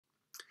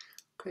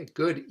Okay,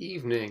 good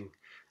evening.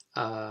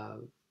 Uh,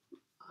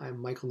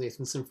 I'm Michael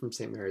Nathanson from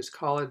St. Mary's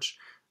College,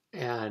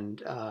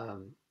 and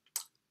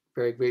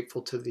very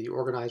grateful to the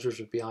organizers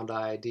of Beyond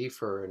IID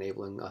for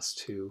enabling us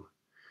to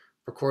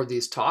record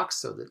these talks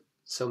so that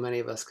so many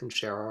of us can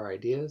share our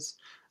ideas.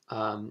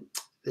 Um,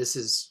 this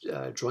is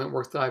joint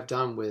work that I've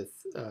done with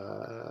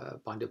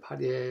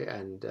Bandyopadhyay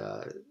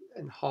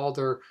and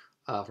Halder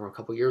from a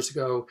couple years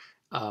ago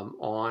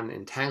on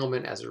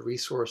entanglement as a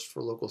resource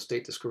for local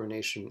state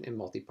discrimination in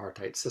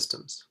multipartite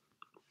systems.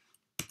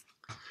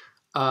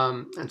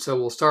 And so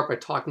we'll start by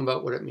talking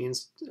about what it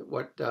means,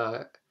 what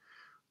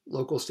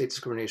local state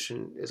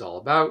discrimination is all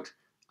about,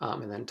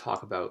 and then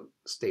talk about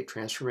state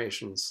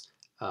transformations,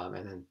 and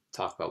then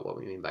talk about what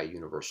we mean by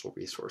universal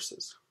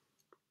resources.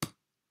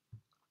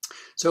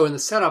 So in the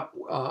setup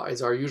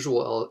is our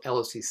usual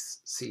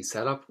LOCC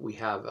setup. We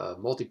have a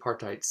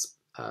multipartite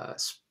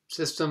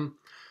system,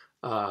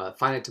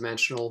 finite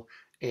dimensional,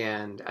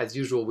 and as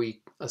usual,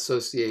 we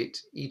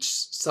associate each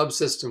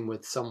subsystem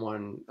with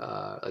someone,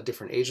 a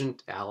different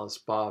agent, Alice,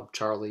 Bob,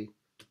 Charlie,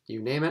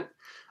 you name it.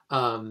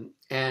 And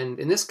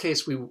in this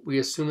case, we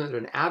assume that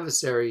an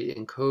adversary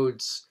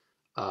encodes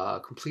a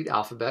complete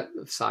alphabet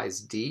of size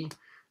D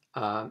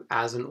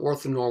as an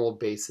orthonormal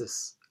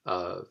basis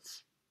of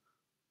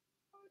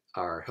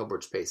our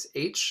Hilbert space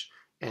H.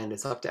 And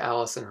it's up to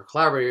Alice and her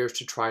collaborators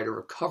to try to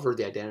recover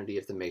the identity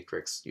of the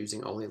matrix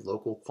using only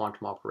local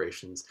quantum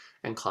operations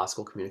and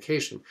classical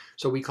communication.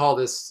 So we call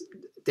this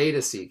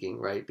data seeking,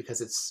 right?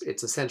 Because it's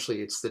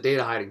essentially the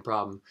data hiding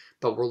problem,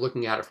 but we're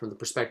looking at it from the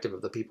perspective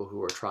of the people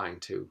who are trying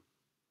to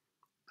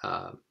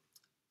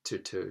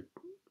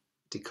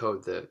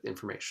decode the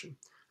information.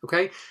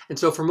 Okay, and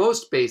so for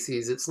most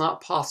bases, it's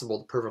not possible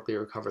to perfectly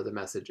recover the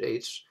message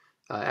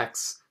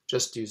X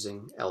just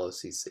using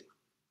LOCC.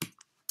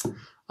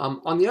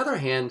 On the other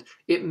hand,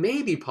 it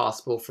may be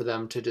possible for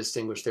them to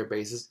distinguish their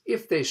bases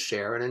if they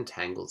share an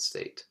entangled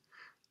state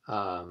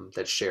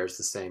that shares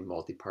the same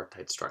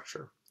multipartite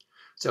structure.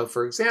 So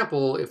for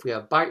example, if we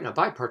have in a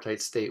bipartite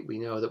state, we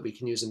know that we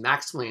can use a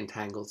maximally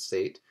entangled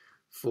state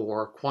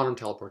for quantum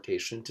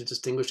teleportation to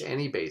distinguish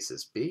any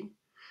basis B.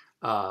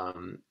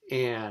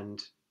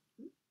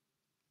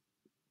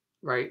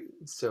 Right,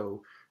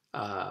 so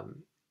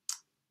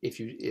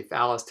if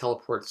Alice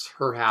teleports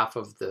her half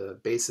of the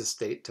basis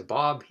state to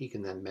Bob, he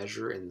can then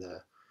measure in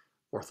the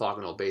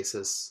orthogonal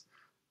basis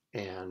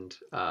and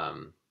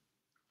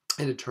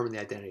determine the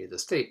identity of the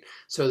state.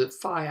 So that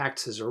phi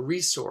acts as a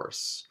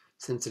resource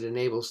since it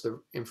enables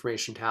the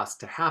information task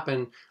to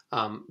happen,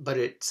 but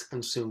it's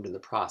consumed in the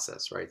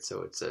process, right?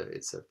 So it's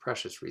a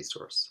precious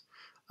resource.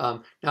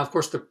 Now, of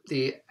course,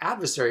 the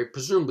adversary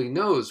presumably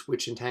knows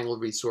which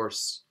entangled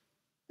resource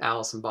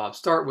Alice and Bob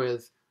start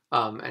with,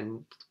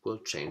 and will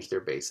change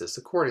their basis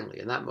accordingly.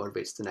 And that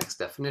motivates the next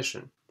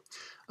definition,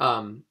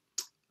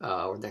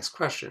 or next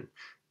question.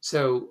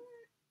 So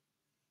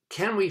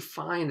can we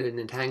find an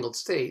entangled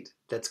state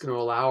that's going to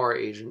allow our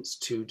agents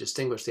to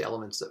distinguish the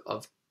elements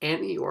of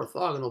any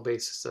orthogonal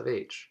basis of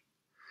H?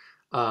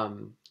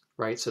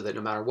 Right, so that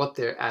no matter what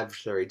their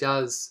adversary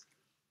does,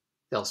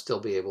 they'll still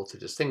be able to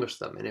distinguish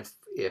them. And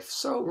if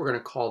so, we're going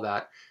to call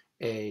that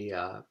a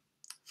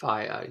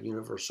phi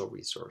universal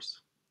resource.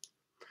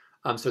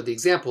 So the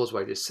example is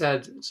what I just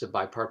said. It's a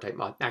bipartite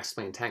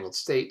maximally entangled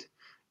state.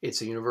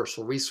 It's a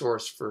universal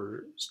resource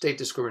for state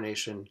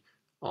discrimination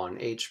on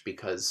H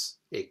because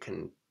it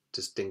can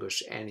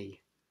distinguish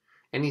any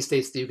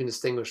states that you can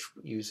distinguish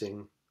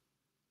using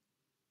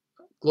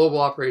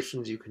global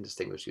operations, you can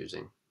distinguish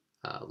using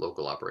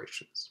local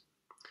operations.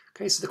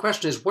 Okay, so the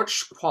question is, what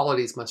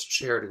qualities must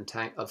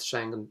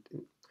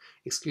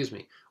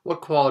what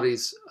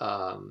qualities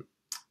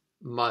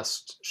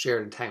must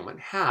shared entanglement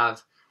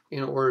have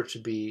in order to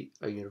be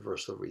a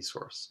universal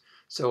resource?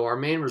 So our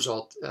main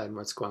result and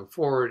what's going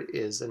forward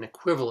is an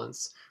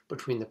equivalence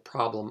between the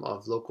problem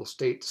of local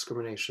state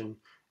discrimination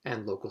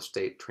and local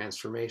state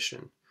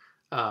transformation.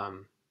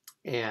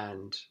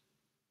 And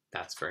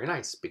that's very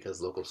nice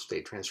because local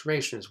state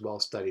transformation is well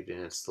studied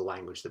and it's the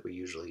language that we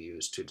usually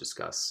use to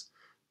discuss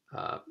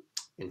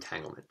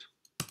entanglement.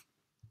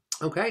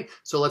 Okay,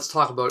 so let's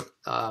talk about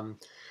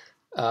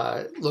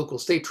local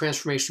state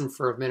transformation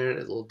for a minute, a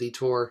little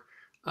detour.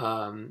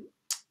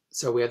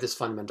 So we have this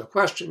fundamental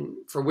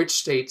question: for which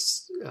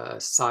states,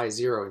 psi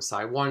 0 and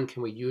psi 1,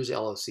 can we use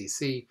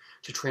LOCC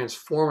to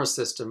transform a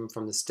system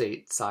from the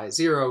state psi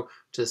 0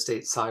 to the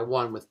state psi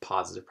 1 with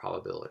positive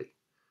probability?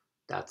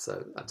 That's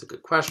a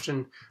good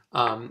question.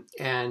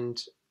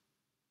 And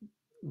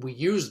we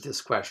use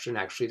this question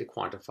actually to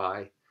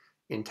quantify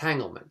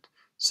entanglement.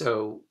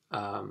 So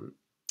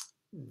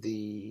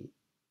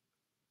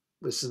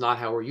this is not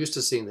how we're used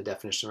to seeing the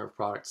definition of a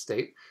product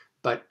state,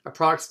 but a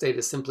product state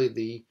is simply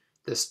the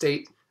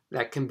state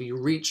that can be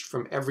reached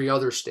from every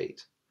other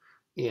state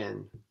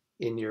in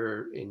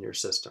your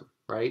system,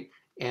 right?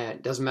 And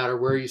it doesn't matter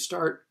where you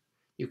start.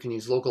 You can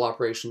use local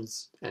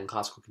operations and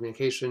classical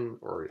communication,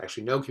 or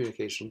actually no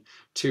communication,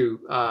 to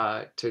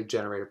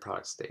generate a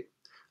product state.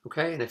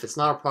 Okay, and if it's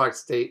not a product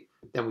state,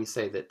 then we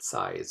say that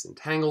psi is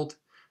entangled,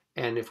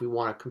 And if we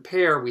want to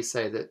compare, we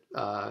say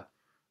that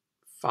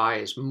phi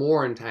is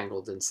more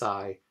entangled than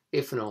psi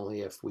if and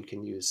only if we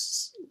can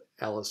use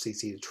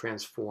LOCC to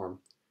transform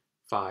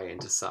phi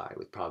into psi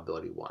with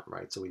probability 1,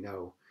 right? So we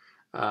know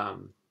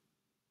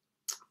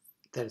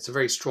that it's a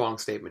very strong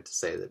statement to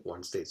say that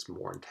one state's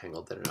more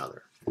entangled than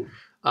another.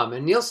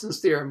 And Nielsen's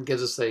theorem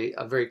gives us a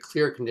very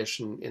clear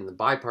condition in the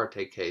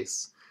bipartite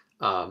case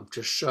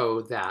to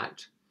show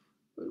that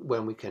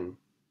when we can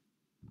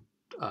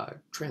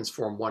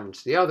transform one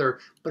into the other,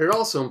 but it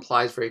also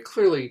implies very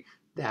clearly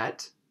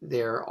that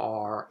there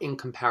are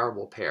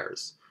incomparable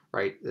pairs,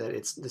 right? That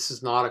this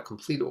is not a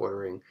complete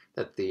ordering,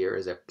 that there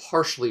is a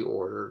partially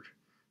ordered,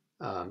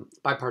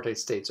 bipartite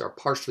states are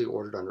partially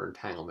ordered under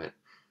entanglement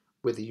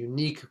with a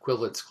unique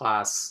equivalence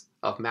class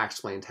of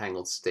maximally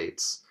entangled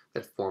states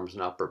that forms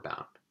an upper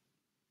bound.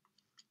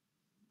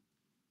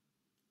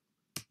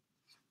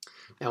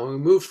 Now, when we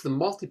move to the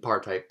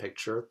multipartite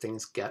picture,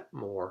 things get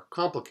more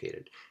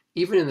complicated.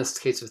 Even in this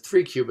case of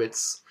 3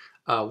 qubits,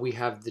 we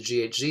have the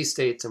GHZ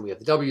states and we have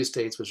the W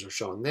states, which are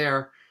shown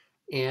there,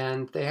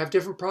 and they have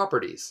different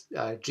properties.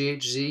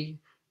 GHZ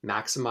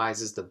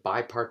maximizes the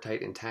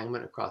bipartite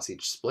entanglement across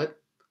each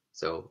split.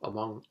 So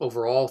among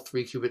overall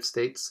 3 qubit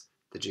states,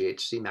 the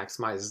GHZ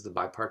maximizes the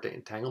bipartite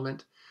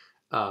entanglement,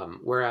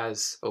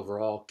 whereas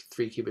overall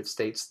 3 qubit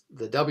states,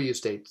 the W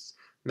states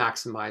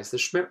maximize the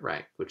Schmidt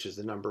rank, which is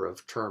the number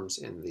of terms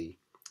in the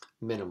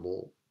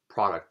minimal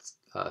product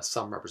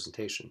sum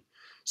representation.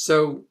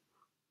 So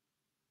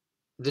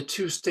the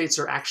 2 states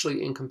are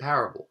actually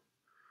incomparable.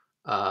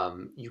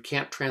 You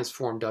can't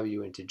transform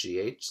W into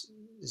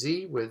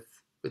GHZ with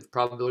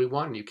probability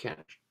 1. You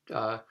can't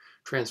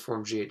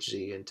transform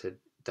GHZ into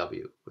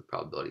W with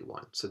probability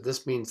 1. So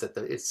this means that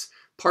it's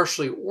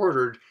partially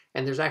ordered,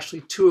 and there's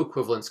actually 2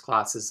 equivalence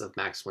classes of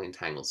maximally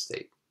entangled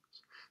state.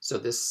 So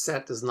this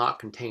set does not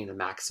contain a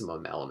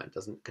maximum element,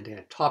 doesn't contain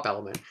a top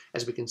element,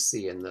 as we can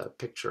see in the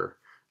picture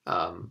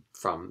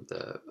from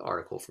the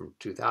article from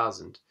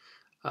 2000,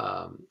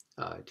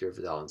 Dear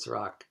Vidal and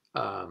Sirac.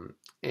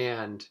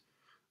 And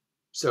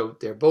so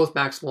they're both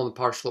maximal and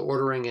partial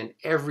ordering, and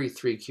every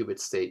 3 qubit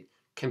state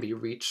can be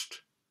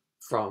reached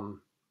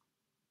from,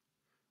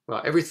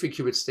 well, every 3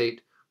 qubit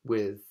state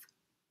with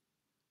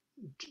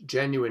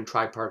genuine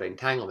tripartite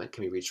entanglement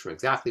can be reached from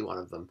exactly one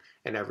of them,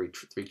 and every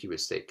 3 qubit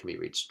state can be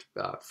reached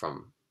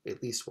from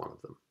at least one of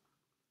them.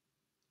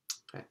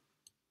 Okay.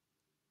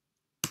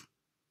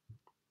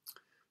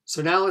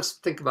 So now let's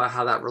think about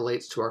how that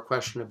relates to our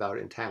question about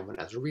entanglement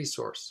as a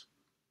resource.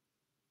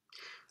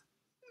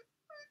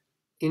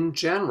 In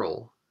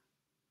general,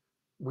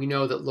 we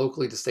know that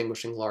locally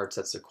distinguishing large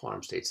sets of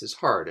quantum states is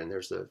hard, and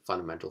there's a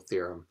fundamental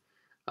theorem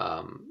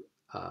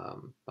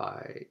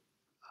by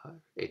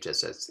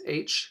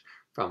HSSH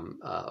from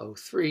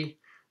 03,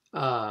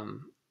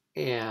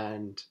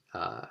 and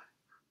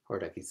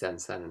Hordecki,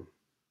 Sensen, and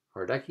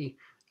Hordecki,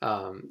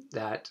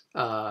 that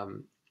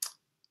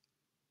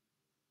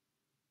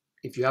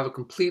if you have a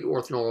complete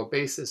orthonormal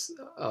basis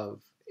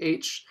of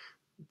H,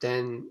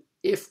 then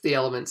if the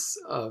elements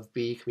of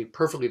B can be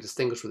perfectly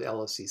distinguished with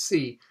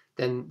LOCC,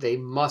 then they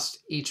must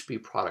each be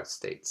product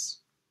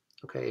states.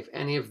 Okay, if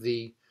any of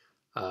the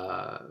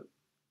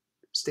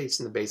states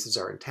in the bases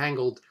are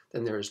entangled,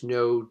 then there is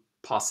no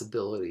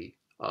possibility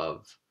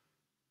of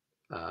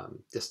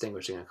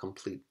distinguishing a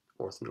complete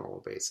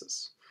orthonormal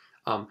basis.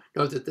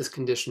 Note that this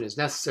condition is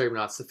necessary but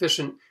not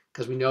sufficient,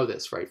 because we know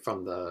this, right,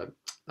 from the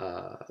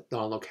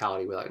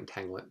non-locality without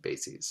entanglement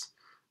bases,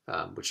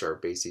 which are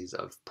bases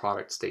of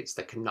product states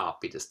that cannot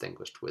be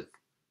distinguished with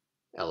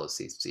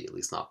LOCC, at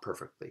least not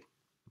perfectly.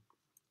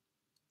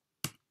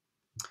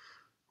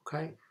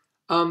 Okay,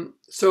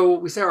 so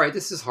we say, all right,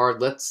 this is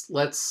hard.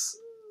 Let's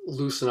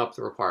loosen up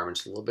the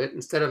requirements a little bit.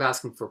 Instead of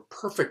asking for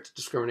perfect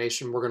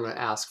discrimination, we're going to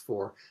ask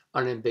for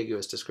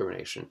unambiguous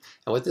discrimination.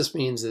 And what this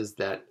means is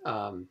that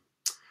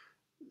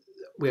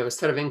we have a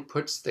set of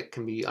inputs that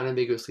can be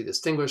unambiguously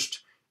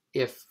distinguished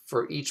if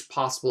for each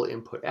possible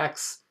input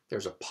X,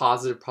 there's a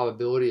positive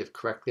probability of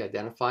correctly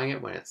identifying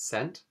it when it's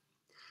sent,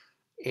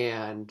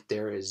 and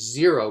there is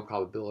 0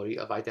 probability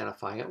of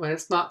identifying it when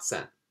it's not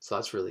sent. So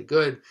that's really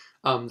good.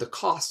 The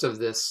cost of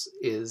this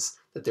is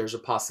that there's a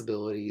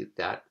possibility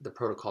that the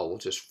protocol will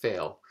just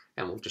fail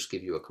and will just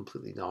give you a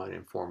completely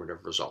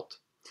non-informative result.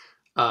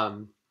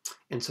 And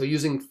so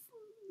using,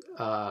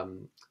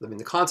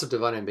 the concept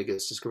of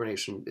unambiguous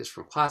discrimination is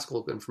from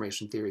classical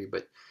information theory,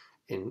 but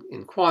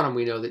in quantum,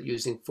 we know that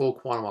using full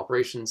quantum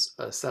operations,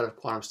 a set of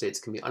quantum states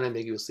can be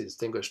unambiguously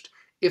distinguished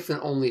if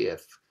and only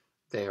if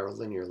they are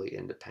linearly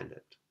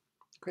independent.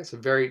 Okay, so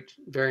very,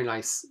 very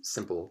nice,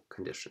 simple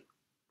condition.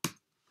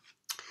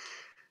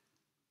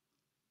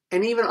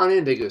 And even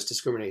unambiguous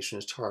discrimination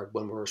is hard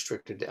when we're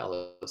restricted to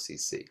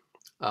LOCC.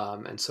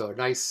 And so a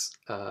nice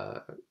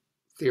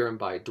theorem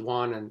by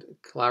Dwan and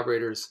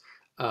collaborators,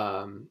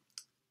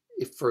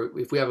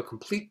 if we have a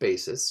complete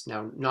basis,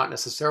 now not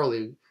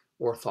necessarily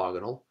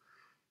orthogonal,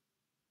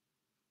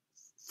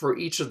 for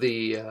each of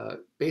the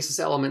basis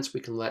elements,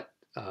 we can let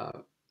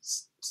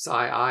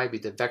psi I be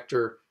the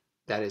vector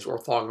that is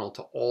orthogonal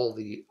to all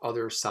the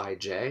other psi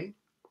j.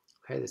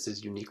 Okay, this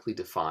is uniquely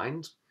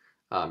defined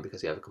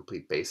because you have a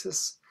complete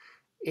basis.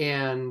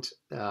 And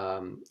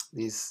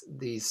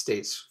these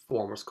states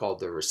form what's called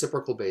the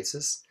reciprocal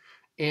basis.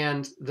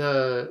 And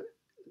the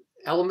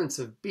elements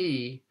of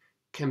B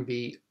can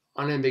be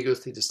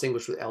unambiguously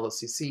distinguished with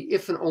LOCC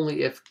if and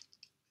only if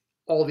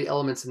all the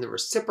elements in the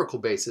reciprocal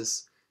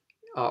basis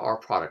are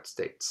product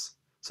states.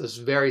 So it's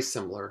very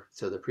similar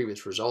to the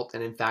previous result.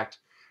 And in fact,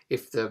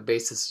 if the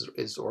basis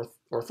is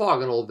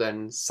orthogonal,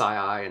 then psi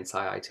I and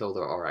psi I tilde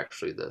are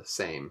actually the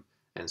same.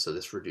 And so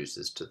this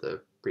reduces to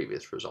the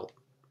previous result.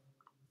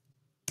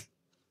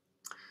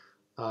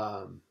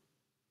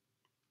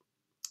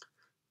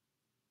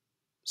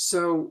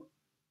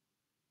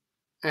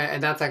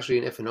 And that's actually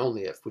an if and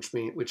only if,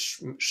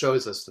 which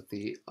shows us that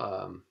the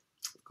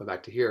go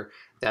back to here,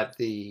 that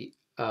the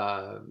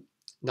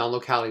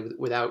non-locality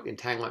without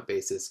entanglement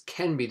basis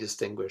can be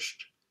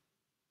distinguished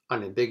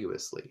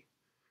unambiguously,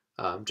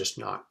 just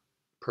not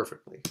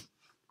perfectly.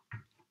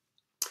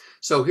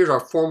 So here's our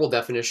formal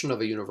definition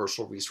of a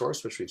universal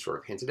resource, which we've sort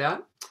of hinted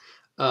at.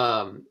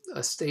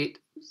 A state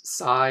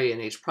psi in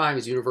H prime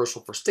is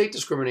universal for state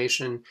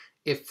discrimination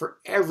if for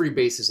every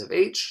basis of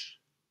H,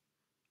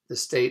 the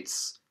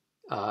states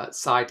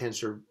psi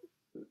tensor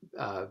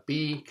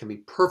B can be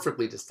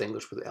perfectly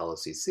distinguished with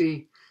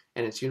LOCC,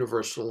 and it's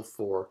universal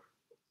for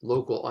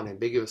local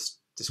unambiguous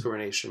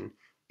discrimination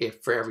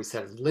if for every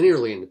set of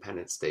linearly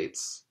independent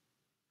states,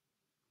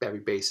 every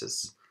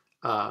basis,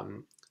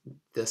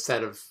 the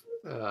set of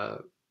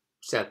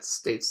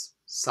states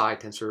psi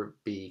tensor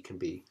B can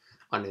be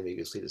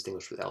unambiguously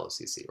distinguished with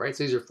LOCC, right?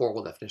 So these are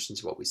formal definitions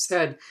of what we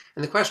said.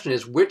 And the question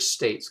is, which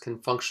states can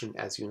function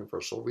as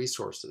universal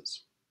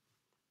resources?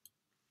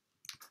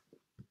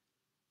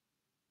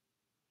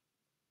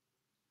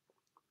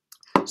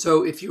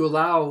 So if you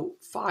allow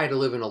phi to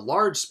live in a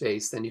large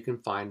space, then you can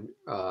find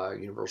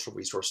universal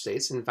resource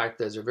states. And in fact,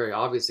 there's a very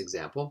obvious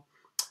example.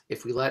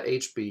 If we let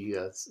H be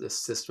this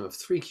system of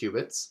 3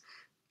 qubits,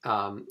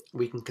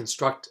 we can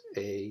construct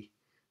a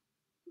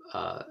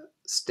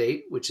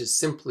state which is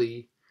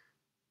simply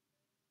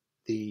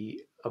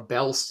a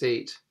Bell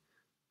state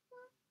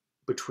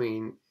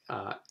between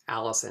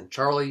Alice and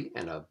Charlie,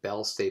 and a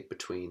Bell state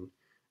between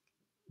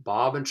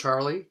Bob and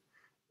Charlie.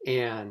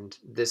 And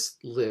this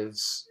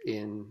lives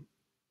in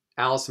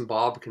Alice and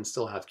Bob can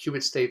still have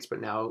qubit states,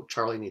 but now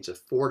Charlie needs a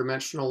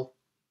 4-dimensional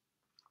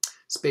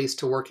space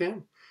to work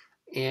in.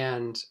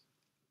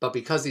 But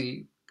because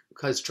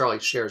Charlie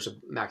shares a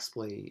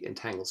maximally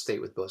entangled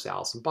state with both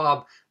Alice and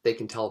Bob, they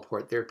can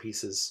teleport their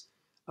pieces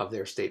of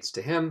their states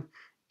to him,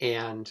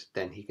 and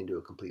then he can do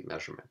a complete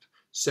measurement.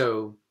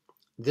 So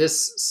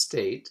this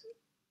state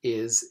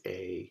is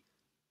a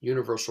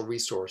universal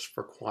resource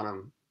for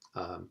quantum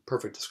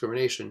perfect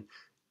discrimination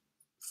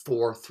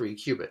for 3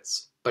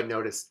 qubits. But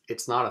notice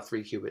it's not a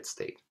 3 qubit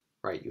state,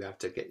 right? You have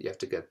to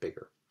get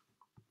bigger.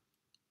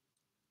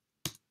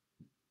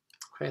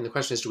 Okay, and the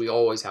question is, do we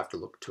always have to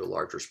look to a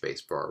larger space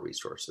for our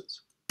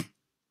resources?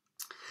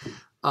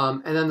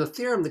 And then the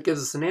theorem that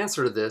gives us an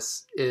answer to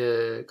this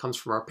comes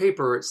from our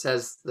paper. It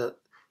says that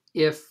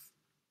if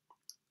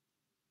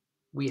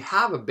we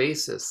have a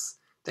basis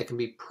that can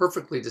be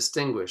perfectly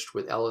distinguished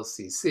with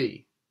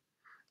LOCC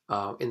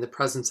in the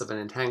presence of an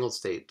entangled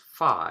state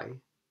phi,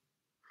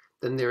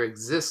 then there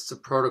exists a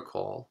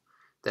protocol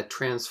that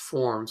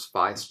transforms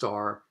phi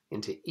star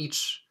into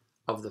each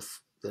of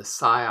the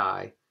psi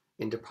I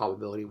into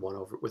probability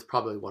with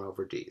probability 1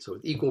 over d. So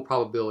with equal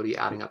probability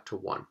adding up to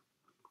 1.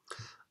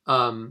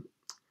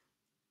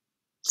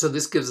 So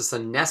this gives us a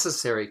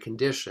necessary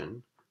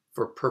condition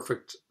for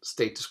perfect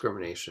state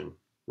discrimination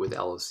with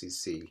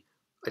LOCC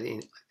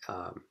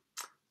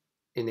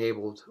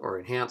enabled or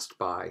enhanced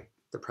by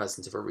the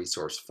presence of a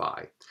resource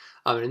phi.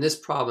 And in this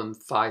problem,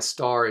 phi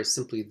star is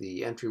simply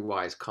the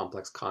entry-wise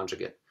complex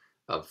conjugate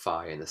of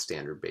phi in the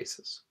standard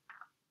basis.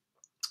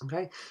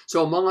 Okay,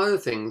 so among other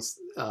things,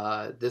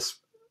 this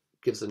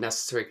gives a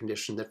necessary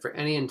condition that for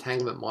any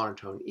entanglement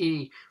monotone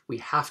E, we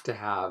have to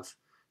have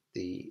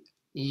the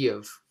E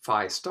of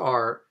phi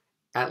star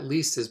at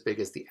least as big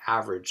as the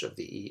average of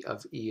the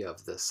E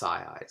of the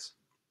psi i's.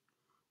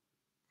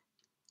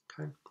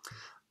 Okay.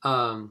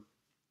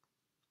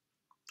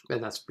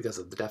 And that's because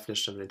of the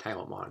definition of an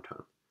entanglement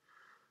monotone.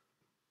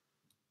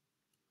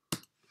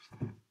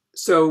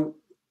 So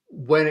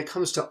when it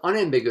comes to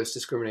unambiguous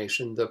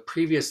discrimination, the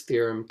previous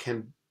theorem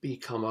can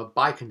become a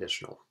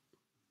biconditional.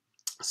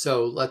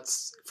 So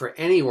for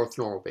any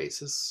orthonormal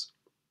basis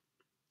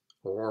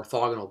or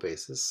orthogonal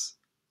basis,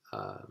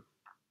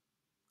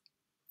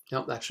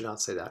 no, that should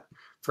not say that.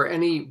 For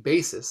any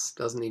basis,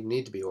 doesn't even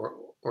need to be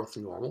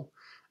orthonormal,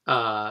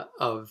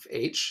 of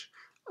H,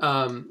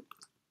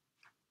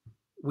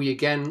 we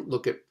again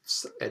look at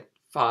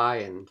phi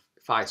and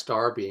phi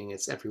star being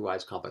its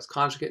entry-wise complex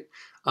conjugate.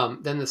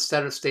 Then the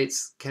set of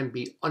states can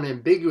be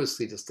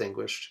unambiguously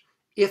distinguished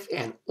if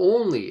and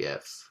only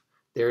if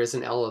there is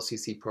an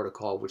LOCC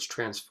protocol which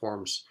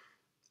transforms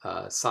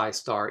psi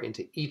star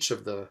into each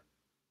of the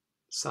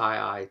psi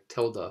I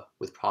tilde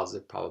with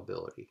positive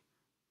probability.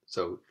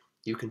 So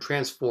you can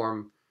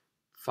transform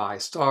phi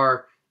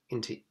star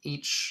into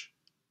each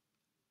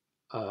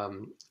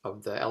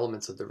of the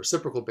elements of the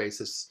reciprocal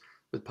basis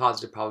with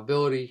positive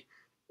probability,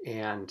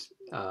 and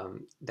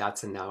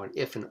that's now an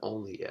if and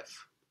only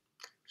if,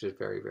 which is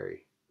very,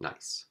 very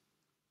nice.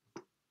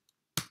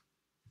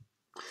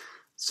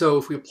 So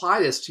if we apply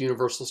this to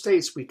universal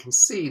states, we can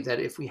see that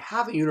if we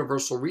have a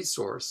universal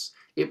resource,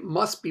 it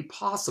must be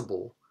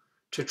possible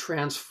to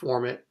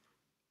transform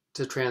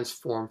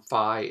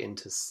phi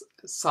into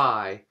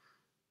psi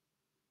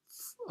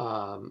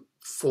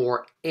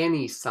for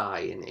any psi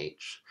in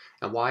H.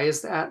 And why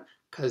is that?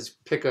 Because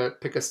pick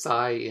a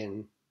psi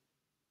in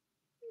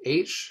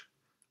H,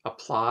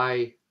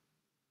 apply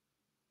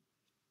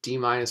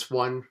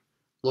d-1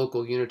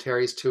 local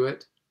unitaries to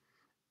it,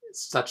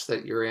 such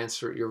that your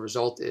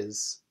result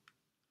is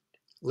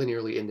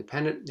linearly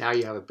independent. Now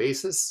you have a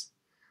basis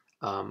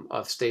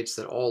of states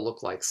that all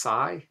look like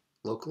psi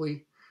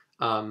locally,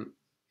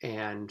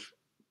 and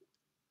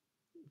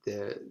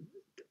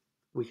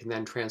we can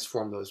then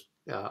transform those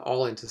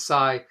all into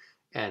psi,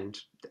 and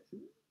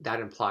that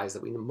implies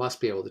that we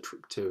must be able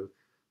to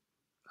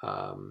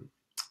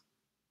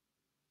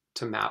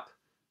map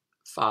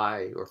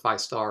phi, or phi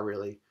star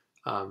really,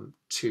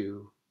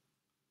 to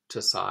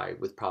psi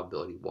with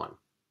probability 1.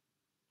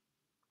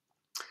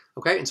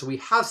 Okay, and so we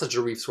have such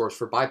a resource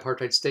for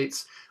bipartite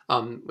states.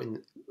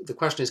 When the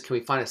question is, can we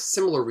find a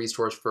similar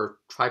resource for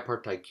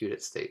tripartite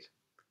qubit state?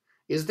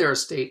 Is there a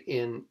state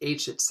in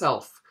H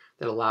itself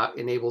that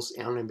enables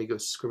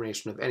unambiguous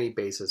discrimination of any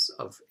basis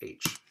of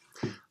H?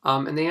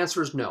 And the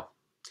answer is no.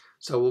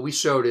 So what we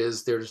showed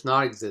is there does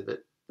not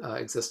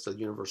exist a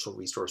universal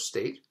resource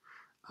state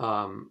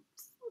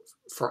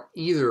for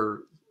either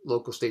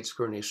local state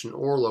discrimination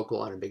or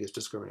local unambiguous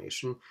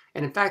discrimination.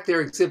 And in fact,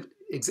 there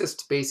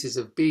exist bases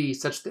of B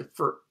such that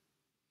for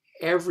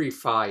every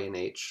phi in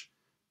H,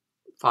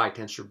 phi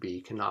tensor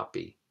B cannot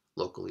be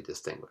locally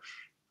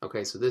distinguished.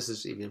 Okay, so this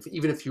is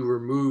even if you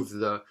remove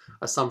the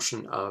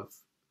assumption of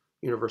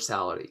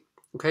universality.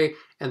 Okay,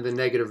 and the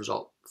negative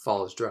result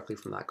follows directly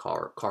from that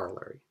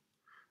corollary.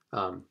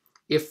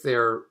 If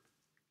there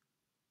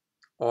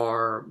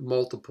are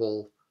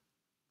multiple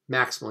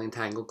maximally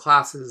entangled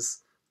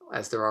classes,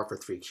 as there are for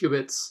 3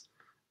 qubits,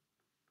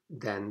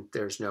 then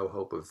there's no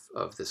hope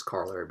of this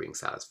corollary being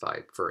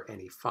satisfied for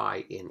any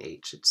phi in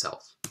H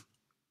itself.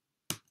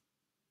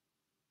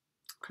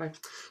 Okay,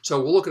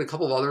 so we'll look at a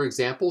couple of other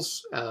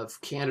examples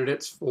of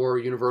candidates for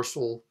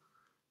universal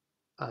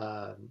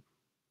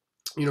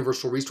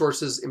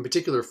resources, in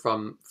particular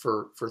for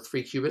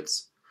 3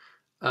 qubits.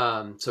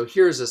 So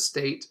here's a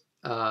state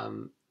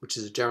which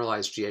is a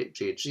generalized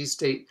GHZ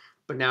state,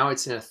 but now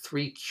it's in a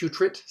 3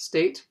 qubit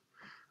state.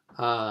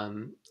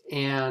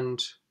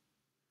 And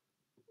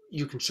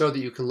you can show that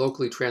you can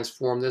locally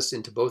transform this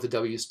into both a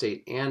W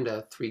state and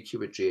a 3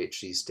 qubit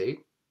GHZ state,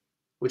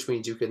 which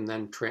means you can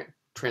then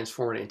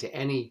transform it into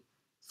any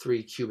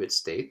 3 qubit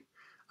state.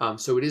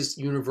 So it is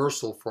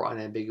universal for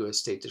unambiguous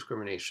state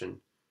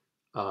discrimination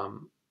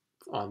on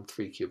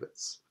 3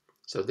 qubits.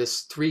 So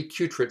this 3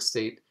 qubit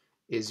state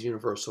is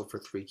universal for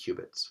 3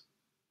 qubits.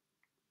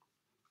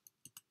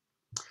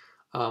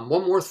 One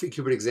more 3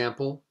 qubit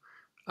example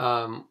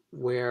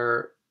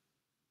where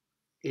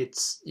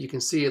you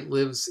can see it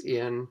lives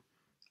in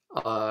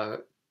a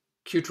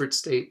qubit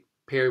state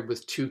paired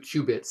with 2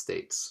 qubit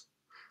states.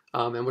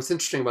 And what's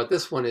interesting about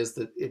this one is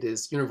that it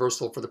is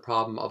universal for the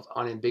problem of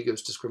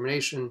unambiguous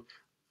discrimination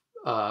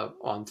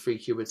on 3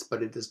 qubits,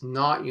 but it is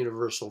not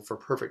universal for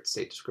perfect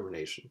state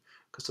discrimination.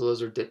 So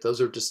those are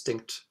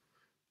distinct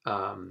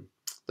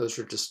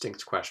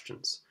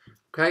questions.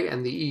 Okay,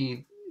 and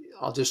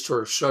I'll just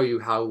sort of show you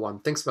how one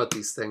thinks about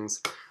these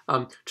things.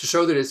 To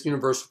show that it's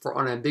universal for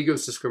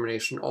unambiguous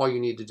discrimination, all you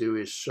need to do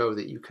is show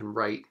that you can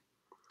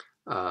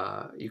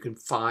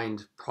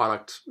find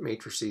product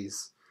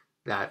matrices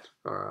that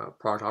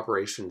product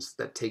operations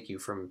that take you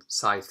from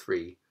psi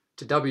 3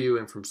 to W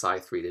and from psi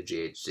 3 to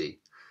GHZ.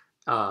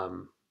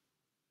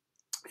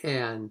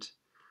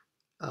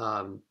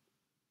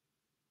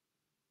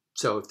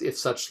 So if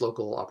such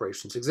local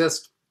operations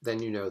exist,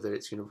 then you know that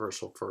it's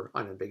universal for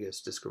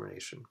unambiguous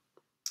discrimination.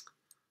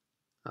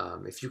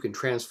 If you can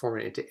transform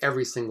it into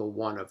every single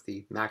one of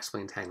the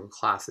maximally entangled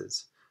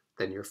classes,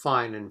 then you're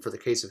fine. And for the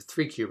case of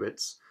 3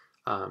 qubits,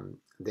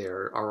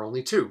 there are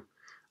only 2.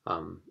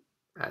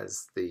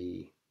 As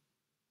the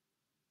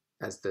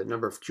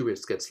number of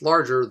qubits gets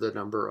larger, the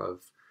number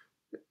of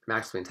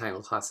maximally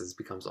entangled classes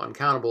becomes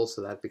uncountable,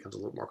 so that becomes a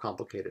little more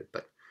complicated,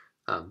 but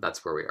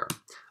that's where we are.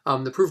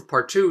 The proof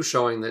part 2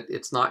 showing that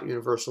it's not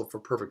universal for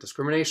perfect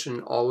discrimination,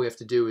 all we have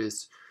to do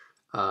is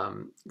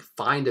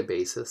find a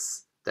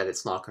basis that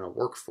it's not going to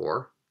work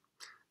for,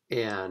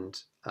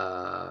 and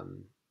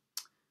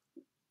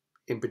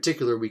in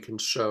particular we can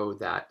show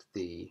that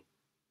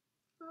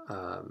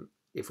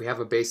if we have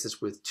a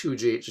basis with 2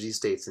 GHZ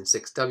states and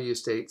 6 W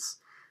states,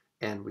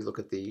 and we look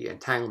at the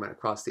entanglement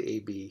across the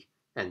AB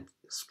and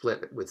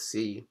split it with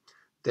C,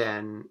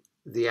 then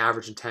the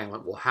average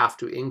entanglement will have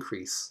to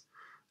increase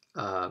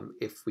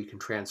if we can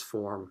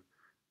transform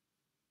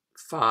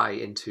phi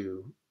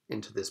into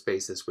this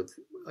basis with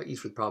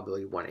each with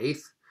probability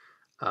 1/8.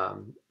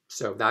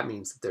 So that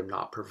means that they're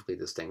not perfectly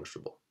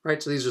distinguishable,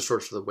 right? So these are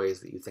sorts of the ways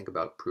that you think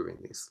about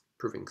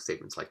proving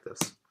statements like this.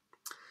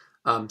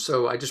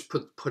 So I just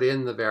put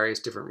in the various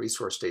different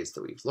resource states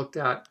that we've looked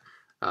at.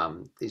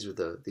 These are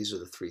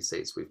the three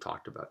states we've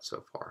talked about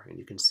so far, and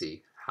you can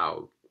see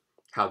how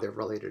they're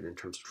related in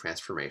terms of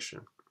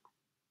transformation.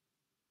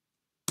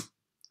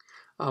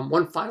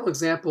 One final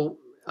example,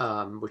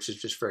 which is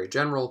just very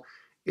general,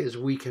 is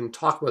we can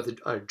talk about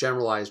a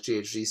generalized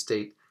GHZ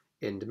state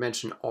in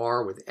dimension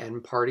R with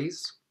n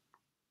parties.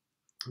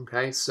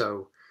 Okay,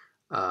 so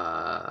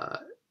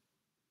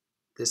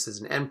this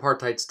is an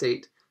n-partite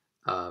state,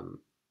 and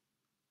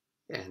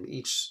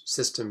each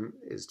system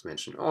is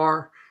dimension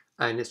R,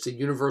 and it's a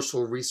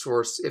universal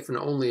resource if and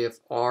only if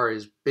R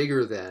is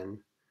bigger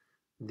than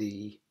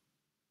the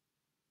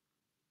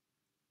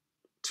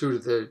 2 to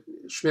the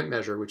Schmidt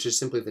measure, which is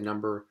simply the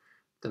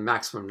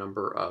maximum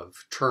number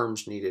of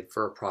terms needed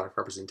for a product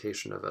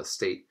representation of a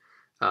state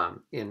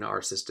in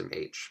our system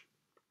H.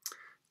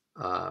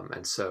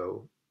 And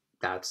so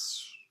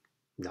that's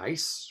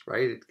nice,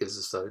 right? It gives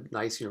us a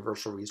nice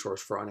universal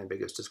resource for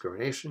unambiguous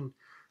discrimination,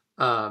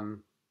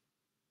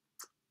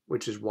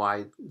 which is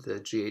why the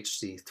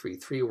GHZ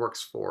 3.3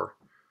 works for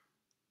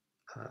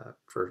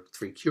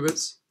 3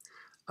 qubits.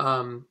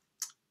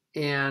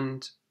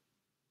 And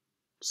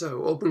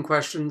so open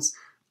questions.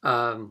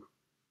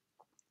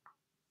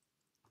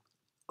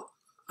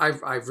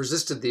 I've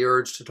resisted the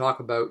urge to talk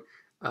about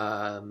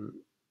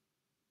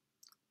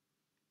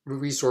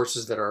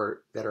resources that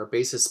are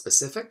basis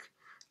specific,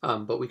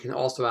 but we can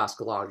also ask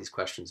a lot of these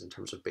questions in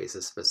terms of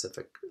basis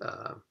specific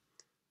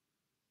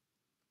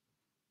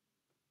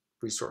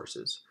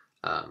resources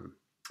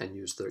and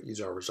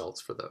use our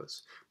results for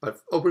those.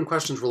 But open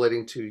questions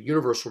relating to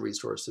universal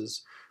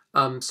resources.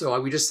 So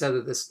we just said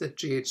that that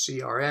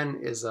GHZ-RN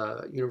is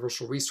a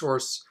universal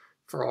resource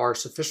for R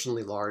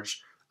sufficiently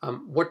large.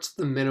 What's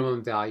the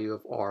minimum value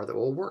of R that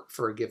will work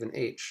for a given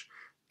H?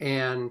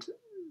 And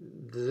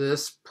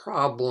the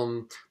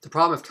problem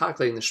of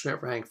calculating the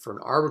Schmidt rank for an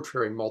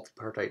arbitrary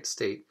multipartite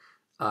state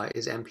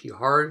is NP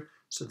hard.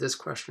 So this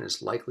question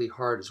is likely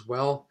hard as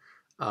well.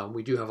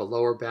 We do have a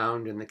lower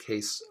bound in the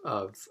case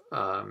of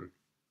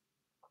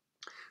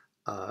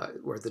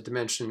where the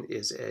dimension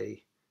is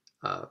a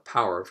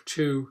power of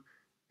 2,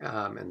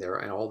 and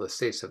all the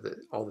states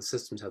all the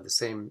systems have the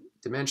same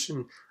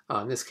dimension.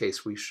 In this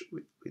case,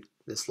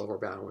 this lower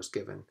bound was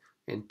given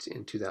in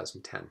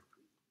 2010.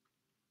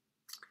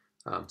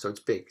 So it's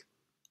big.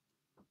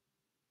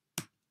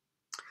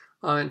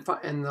 And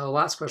the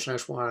last question I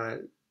just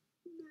want to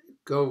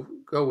go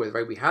with,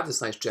 right? We have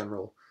this nice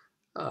general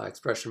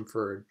expression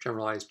for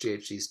generalized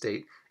GHZ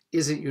state.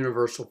 Is it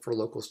universal for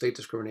local state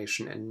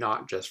discrimination and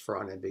not just for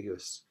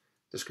unambiguous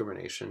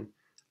discrimination?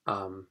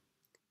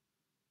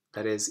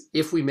 That is,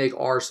 if we make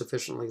R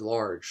sufficiently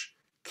large,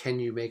 can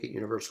you make it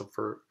universal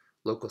for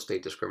local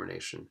state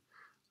discrimination?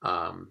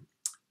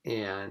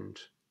 And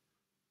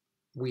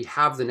we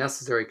have the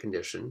necessary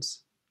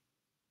conditions,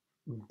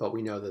 but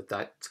we know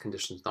that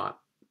condition is not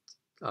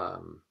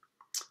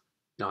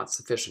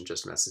sufficient,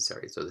 just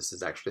necessary. So this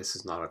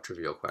is not a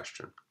trivial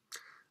question,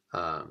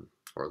 or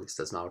at least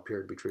does not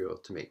appear to be trivial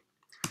to me.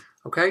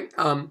 Okay,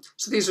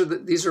 so these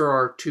are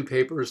our 2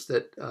 papers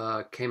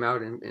that came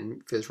out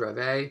in Phys Rev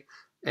A,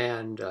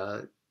 and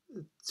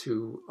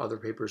 2 other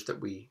papers that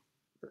we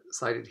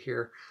cited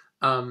here.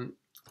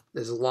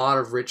 There's a lot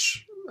of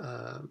rich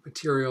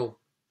material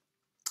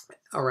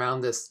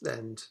around this,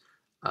 and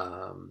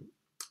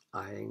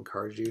I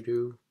encourage you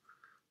to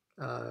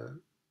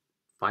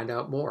find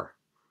out more,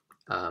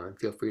 and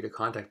feel free to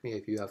contact me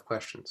if you have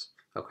questions.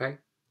 Okay,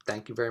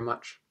 thank you very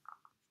much.